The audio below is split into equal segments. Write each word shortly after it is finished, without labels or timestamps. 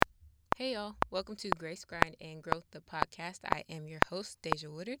Hey y'all, welcome to Grace, Grind, and Growth, the podcast. I am your host, Deja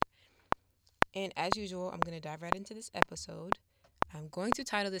Woodard. And as usual, I'm going to dive right into this episode. I'm going to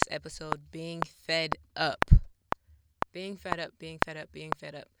title this episode Being Fed Up. Being fed up, being fed up, being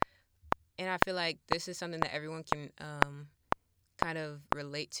fed up. And I feel like this is something that everyone can kind of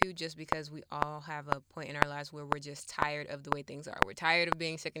relate to just because we all have a point in our lives where we're just tired of the way things are. We're tired of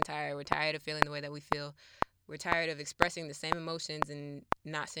being sick and tired. We're tired of feeling the way that we feel. We're tired of expressing the same emotions and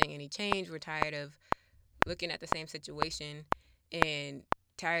not seeing any change. We're tired of looking at the same situation and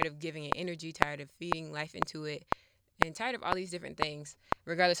tired of giving it energy, tired of feeding life into it, and tired of all these different things,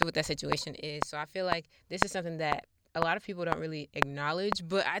 regardless of what that situation is. So I feel like this is something that a lot of people don't really acknowledge,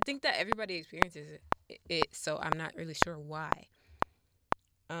 but I think that everybody experiences it, so I'm not really sure why.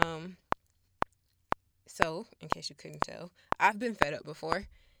 Um, so, in case you couldn't tell, I've been fed up before.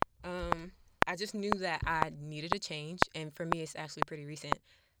 I just knew that I needed a change, and for me, it's actually pretty recent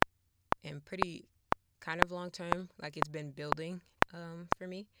and pretty kind of long term. Like it's been building for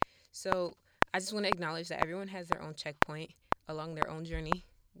me. So I just want to acknowledge that everyone has their own checkpoint along their own journey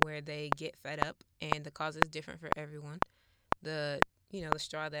where they get fed up, and the cause is different for everyone. The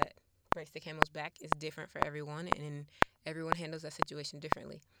straw that breaks the camel's back is different for everyone, and everyone handles that situation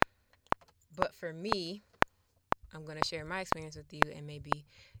differently. But for me, I'm going to share my experience with you, and maybe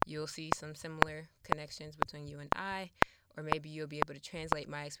you'll see some similar connections between you and I, or maybe you'll be able to translate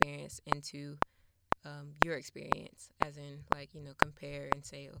my experience into your experience, as in, compare and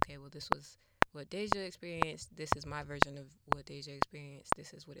say, okay, well, this was what Deja experienced. This is my version of what Deja experienced.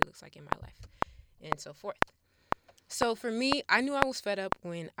 This is what it looks like in my life, and so forth. So for me, I knew I was fed up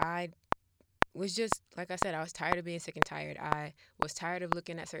when I was just, like I said, I was tired of being sick and tired. I was tired of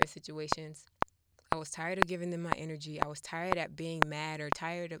looking at certain situations. I was tired of giving them my energy. I was tired of being mad or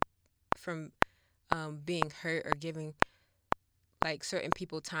tired of from being hurt or giving like certain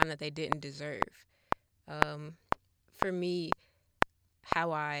people time that they didn't deserve. Um, for me,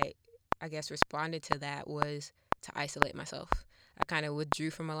 how I guess responded to that was to isolate myself. I kind of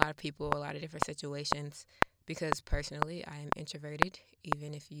withdrew from a lot of people, a lot of different situations, because personally I am introverted.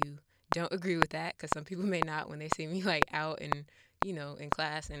 Even if you don't agree with that, because some people may not when they see me like out and in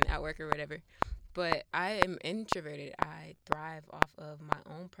class and at work or whatever. But I am introverted. I thrive off of my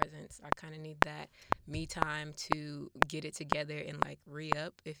own presence. I kind of need that me time to get it together and like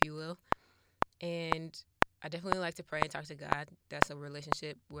re-up, if you will. And I definitely like to pray and talk to God. That's a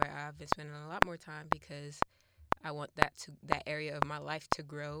relationship where I've been spending a lot more time because I want that area of my life to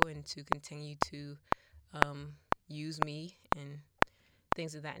grow and to continue to use me and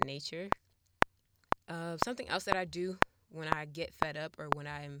things of that nature. Something else that I do when I get fed up or when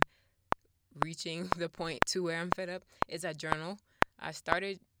I'm reaching the point to where I'm fed up is I journal. I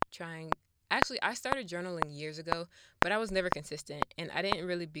started trying I started journaling years ago, but I was never consistent, and I didn't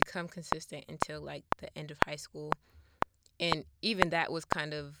really become consistent until like the end of high school. And even that was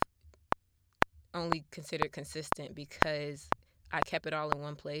kind of only considered consistent because I kept it all in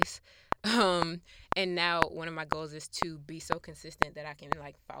one place. And now one of my goals is to be so consistent that I can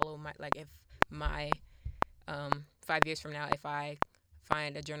like follow if my 5 years from now, if I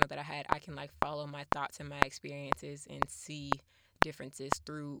find a journal that I had, I can like follow my thoughts and my experiences and see differences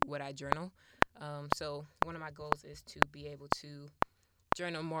through what I journal. So one of my goals is to be able to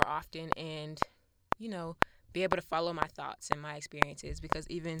journal more often and, be able to follow my thoughts and my experiences, because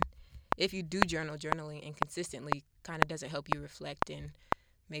even if you do journaling inconsistently kind of doesn't help you reflect and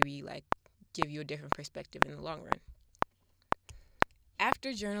maybe like give you a different perspective in the long run. After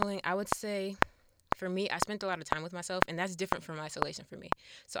journaling, I would say for me, I spent a lot of time with myself, and that's different from isolation for me.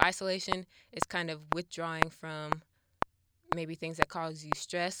 So isolation is kind of withdrawing from maybe things that cause you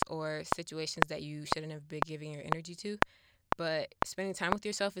stress or situations that you shouldn't have been giving your energy to. But spending time with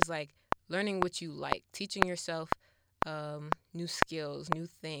yourself is like learning what you like, teaching yourself new skills, new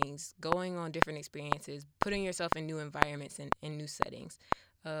things, going on different experiences, putting yourself in new environments and in new settings,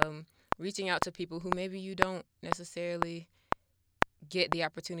 reaching out to people who maybe you don't necessarily get the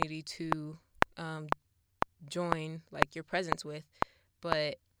opportunity to join like your presence with,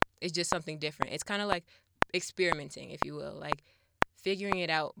 but it's just something different. It's kind of like experimenting, if you will, like figuring it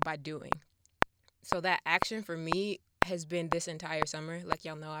out by doing. So that action for me has been this entire summer. Like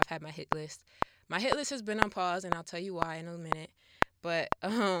y'all know, I've had my hit list. My hit list has been on pause, and I'll tell you why in a minute. But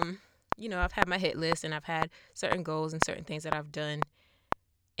I've had my hit list, and I've had certain goals and certain things that I've done,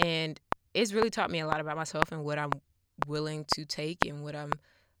 and it's really taught me a lot about myself and what I'm willing to take and what I'm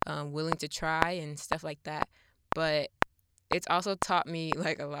willing to try and stuff like that. But it's also taught me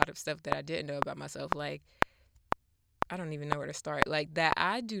like a lot of stuff that I didn't know about myself. Like I don't even know where to start. Like that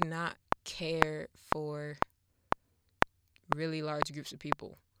I do not care for really large groups of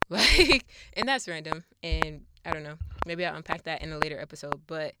people. Like, and that's random. And I don't know. Maybe I'll unpack that in a later episode.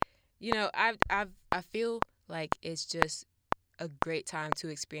 But I feel like it's just a great time to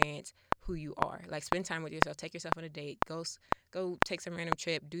experience who you are. Like, spend time with yourself. Take yourself on a date. Go take some random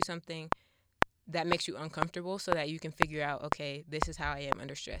trip. Do something that makes you uncomfortable so that you can figure out, okay, this is how I am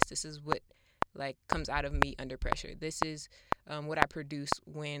under stress. This is what like comes out of me under pressure. This is what I produce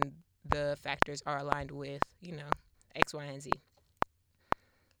when the factors are aligned with, X, Y, and Z.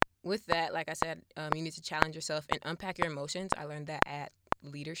 With that, like I said, you need to challenge yourself and unpack your emotions. I learned that at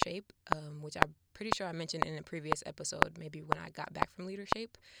Leadership, which I'm pretty sure I mentioned in a previous episode, maybe when I got back from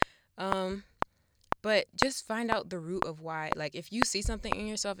Leadership. Um, but just find out the root of why. Like, if you see something in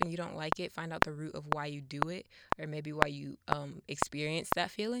yourself and you don't like it, find out the root of why you do it, or maybe why you experience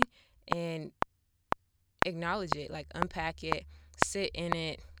that feeling, and acknowledge it. Like, unpack it, sit in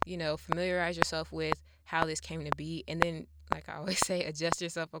it. Familiarize yourself with how this came to be, and then, like I always say, adjust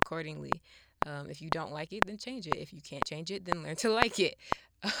yourself accordingly. If you don't like it, then change it. If you can't change it, then learn to like it.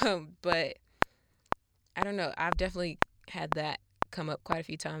 But I don't know. I've definitely had that come up quite a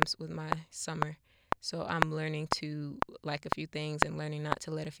few times with my summer. So I'm learning to like a few things and learning not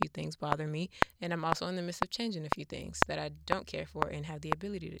to let a few things bother me. And I'm also in the midst of changing a few things that I don't care for and have the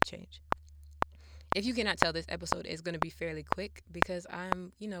ability to change. If you cannot tell, this episode is going to be fairly quick because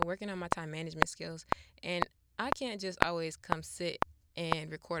I'm, working on my time management skills. And I can't just always come sit and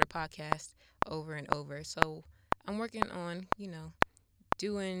record a podcast over and over. So I'm working on,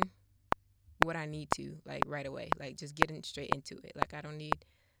 doing what I need to, like, right away, like just getting straight into it. Like, I don't need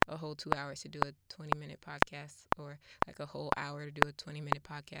a whole 2 hours to do a 20-minute podcast, or like a whole hour to do a 20-minute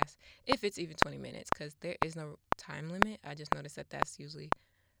podcast, if it's even 20 minutes, because there is no time limit. I just noticed that that's usually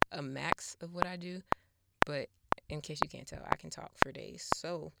a max of what I do. But in case you can't tell, I can talk for days.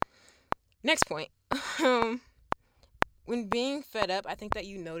 So, next point. When being fed up, I think that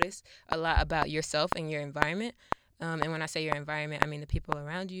you notice a lot about yourself and your environment. And when I say your environment, I mean the people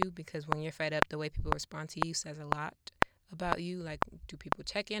around you, because when you're fed up, the way people respond to you says a lot about you. Like, do people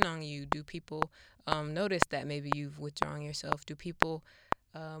check in on you? Do people notice that maybe you've withdrawn yourself? Do people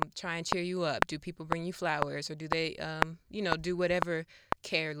try and cheer you up? Do people bring you flowers? Or do they, do whatever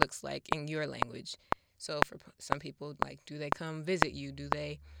care looks like in your language? So for some people, like, do they come visit you? Do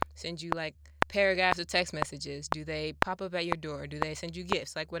they send you, like, paragraphs of text messages? Do they pop up at your door? Do they send you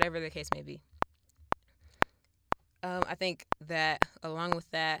gifts? Like, whatever the case may be. I think that along with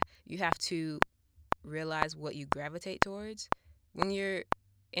that, you have to realize what you gravitate towards when you're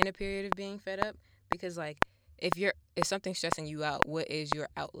in a period of being fed up. Because, like, if something's stressing you out, what is your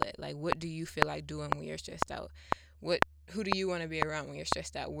outlet? Like, what do you feel like doing when you're stressed out? Who do you want to be around when you're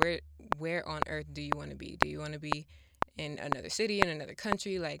stressed out? Where on earth do you want to be? Do you want to be in another city, in another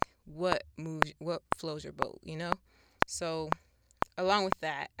country? Like, what flows your boat, So along with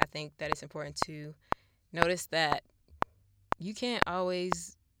that, I think that it's important to notice that you can't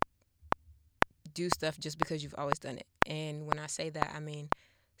always do stuff just because you've always done it. And when I say that, I mean,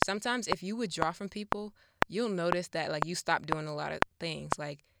 sometimes if you withdraw from people, you'll notice that, like, you stop doing a lot of things.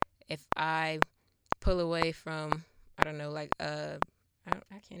 Like, if I pull away from, I don't know, like, I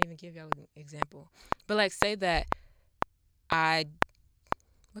can't even give y'all an example. But, like, say that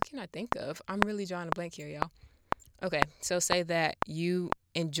what can I think of? I'm really drawing a blank here, y'all. Okay, so say that you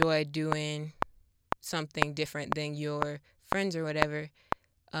enjoy doing something different than your friends or whatever,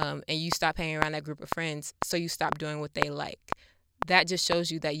 and you stop hanging around that group of friends, so you stop doing what they like. That just shows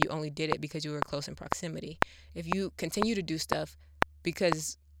you that you only did it because you were close in proximity. If you continue to do stuff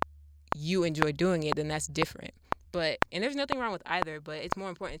because you enjoy doing it, then that's different. And there's nothing wrong with either, but it's more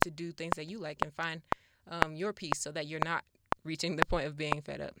important to do things that you like and find your peace so that you're not reaching the point of being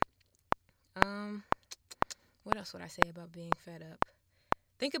fed up. What else would I say about being fed up?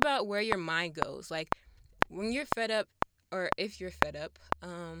 Think about where your mind goes. Like, when you're fed up, or if you're fed up,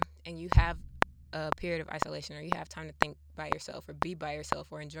 and you have a period of isolation, or you have time to think by yourself, or be by yourself,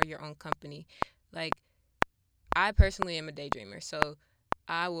 or enjoy your own company. Like, I personally am a daydreamer, so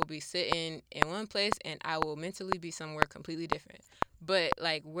I will be sitting in one place and I will mentally be somewhere completely different. But,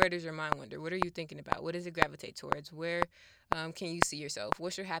 like, where does your mind wander? What are you thinking about? What does it gravitate towards? Where can you see yourself?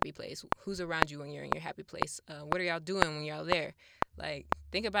 What's your happy place? Who's around you when you're in your happy place? What are y'all doing when y'all there? Like,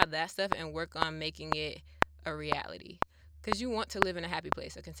 think about that stuff and work on making it a reality. Because you want to live in a happy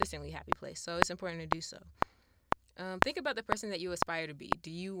place, a consistently happy place. So it's important to do so. Think about the person that you aspire to be. Do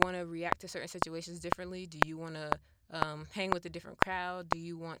you want to react to certain situations differently? Do you want to hang with a different crowd? Do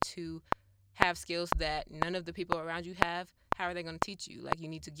you want to have skills that none of the people around you have? How are they going to teach you? Like, you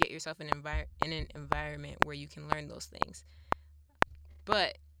need to get yourself in an environment where you can learn those things.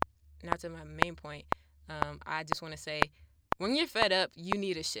 But now to my main point, I just want to say, when you're fed up, you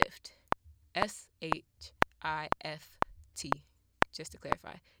need a shift. SHIFT. Just to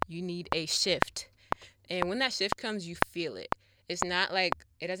clarify, you need a shift. And when that shift comes, you feel it. It's not like,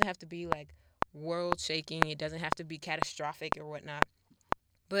 it doesn't have to be like world shaking. It doesn't have to be catastrophic or whatnot.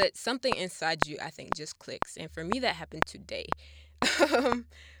 But something inside you, I think, just clicks. And for me, that happened today.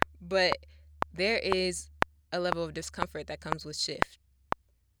 But there is a level of discomfort that comes with shift.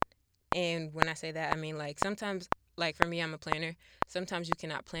 And when I say that, I mean, like, sometimes, like, for me, I'm a planner. Sometimes you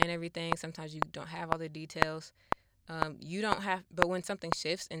cannot plan everything. Sometimes you don't have all the details. You don't have, but when something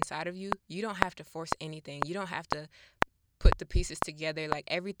shifts inside of you, you don't have to force anything. You don't have to put the pieces together. Like,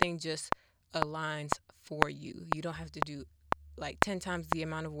 everything just aligns for you. You don't have to do like 10 times the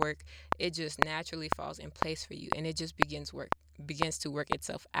amount of work. It just naturally falls in place for you, and it just begins to work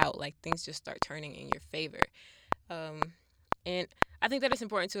itself out. Like, things just start turning in your favor. And I think that it's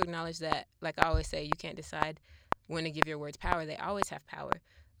important to acknowledge that, like I always say, you can't decide when to give your words power. They always have power.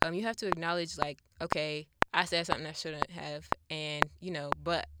 You have to acknowledge, like, okay, I said something I shouldn't have, and,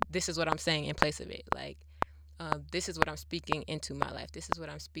 but this is what I'm saying in place of it. Like, this is what I'm speaking into my life. This is what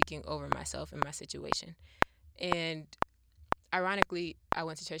I'm speaking over myself and my situation. And ironically, I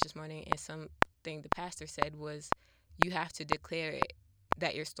went to church this morning, and something the pastor said was, you have to declare it,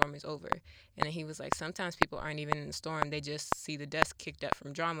 that your storm is over. And then he was like, sometimes people aren't even in the storm. They just see the dust kicked up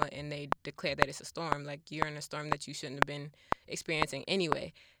from drama, and they declare that it's a storm. Like, you're in a storm that you shouldn't have been experiencing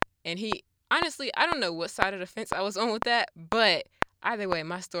anyway. And he, honestly, I don't know what side of the fence I was on with that, but either way,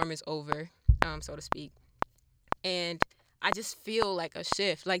 my storm is over, so to speak. And I just feel like a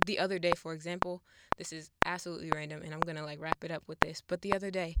shift. Like, the other day, for example, this is absolutely random, and I'm going to, like, wrap it up with this. But the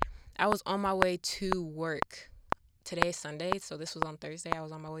other day, I was on my way to work. Today is Sunday, so this was on Thursday. I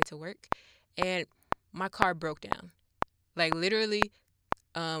was on my way to work, and my car broke down. Like, literally,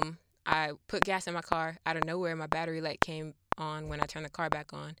 I put gas in my car. Out of nowhere, my battery light came on when I turned the car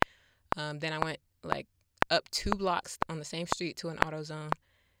back on. Then I went, like, up 2 blocks on the same street to an AutoZone.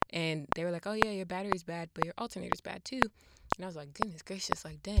 And they were like, oh, yeah, your battery's bad, but your alternator's bad, too. And I was like, goodness gracious,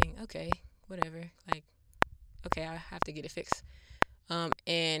 like, dang, okay, whatever. Like, okay, I have to get it fixed.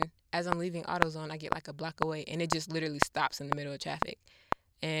 And as I'm leaving AutoZone, I get, like, a block away, and it just literally stops in the middle of traffic.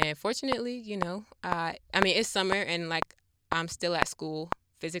 And fortunately, I mean, it's summer, and, like, I'm still at school,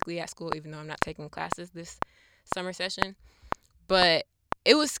 physically at school, even though I'm not taking classes this summer session. But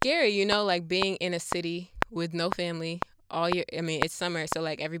it was scary, like, being in a city with no family all year. I mean, it's summer, so,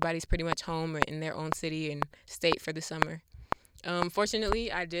 like, everybody's pretty much home or in their own city and state for the summer.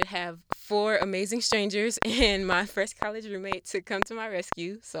 Fortunately, I did have 4 amazing strangers and my first college roommate to come to my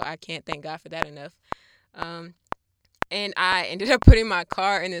rescue, so I can't thank God for that enough. And I ended up putting my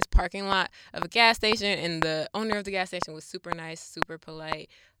car in this parking lot of a gas station, and the owner of the gas station was super nice, super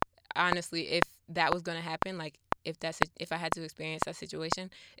polite. Honestly, if that was going to happen, like, if I had to experience that situation,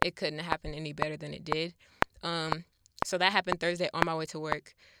 it couldn't have happened any better than it did. So that happened Thursday on my way to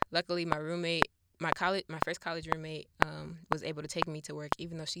work. Luckily, my first college roommate, was able to take me to work,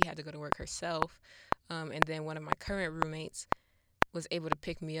 even though she had to go to work herself. And then one of my current roommates was able to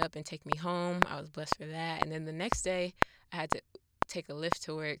pick me up and take me home. I was blessed for that. And then the next day, I had to take a Lyft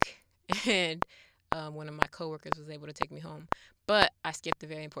to work, and one of my coworkers was able to take me home. But I skipped the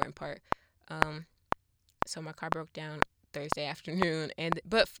very important part. So my car broke down Thursday afternoon,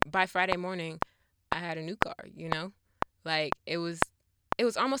 but by Friday morning, I had a new car. Like, it was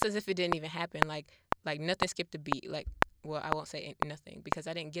almost as if it didn't even happen. Like nothing skipped a beat. Like, well, I won't say nothing, because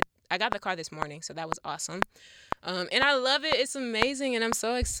I got the car this morning, so that was awesome. And I love it. It's amazing, and I'm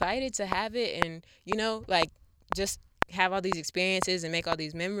so excited to have it, and, like, just have all these experiences and make all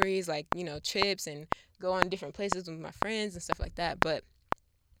these memories, like, trips, and go on different places with my friends and stuff like that. But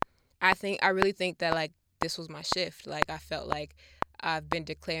I really think that, like, this was my shift. Like, I felt like I've been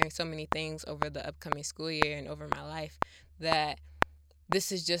declaring so many things over the upcoming school year and over my life that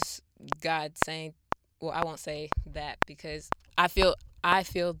this is just God saying, well, I won't say that, because I feel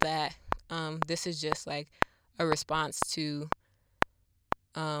that this is just, like, a response to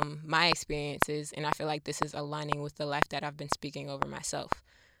my experiences, and I feel like this is aligning with the life that I've been speaking over myself.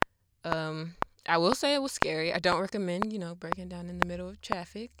 I will say it was scary. I don't recommend, breaking down in the middle of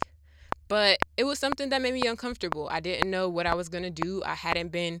traffic. But it was something that made me uncomfortable. I didn't know what I was going to do. I hadn't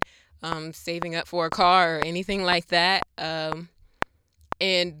been saving up for a car or anything like that.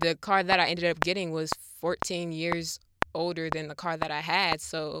 And the car that I ended up getting was 14 years older than the car that I had.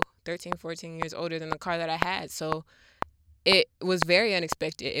 So 13, 14 years older than the car that I had. So it was very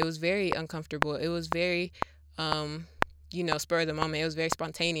unexpected. It was very uncomfortable. It was very, spur of the moment. It was very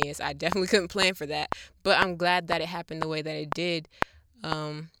spontaneous. I definitely couldn't plan for that. But I'm glad that it happened the way that it did.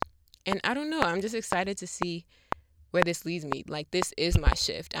 And I don't know. I'm just excited to see where this leads me. Like, this is my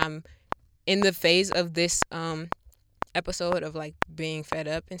shift. I'm in the phase of this episode of like being fed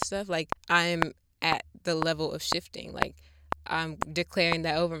up and stuff. Like, I'm at the level of shifting. Like, I'm declaring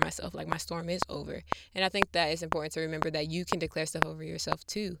that over myself. Like, my storm is over. And I think that it's important to remember that you can declare stuff over yourself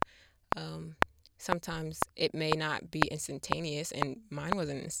too. Sometimes it may not be instantaneous, and mine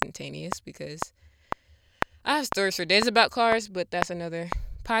wasn't instantaneous because I have stories for days about cars, but that's another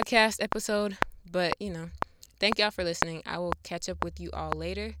podcast episode. But, thank y'all for listening. I will catch up with you all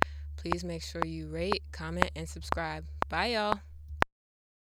later. Please make sure you rate, comment, and subscribe. Bye, y'all.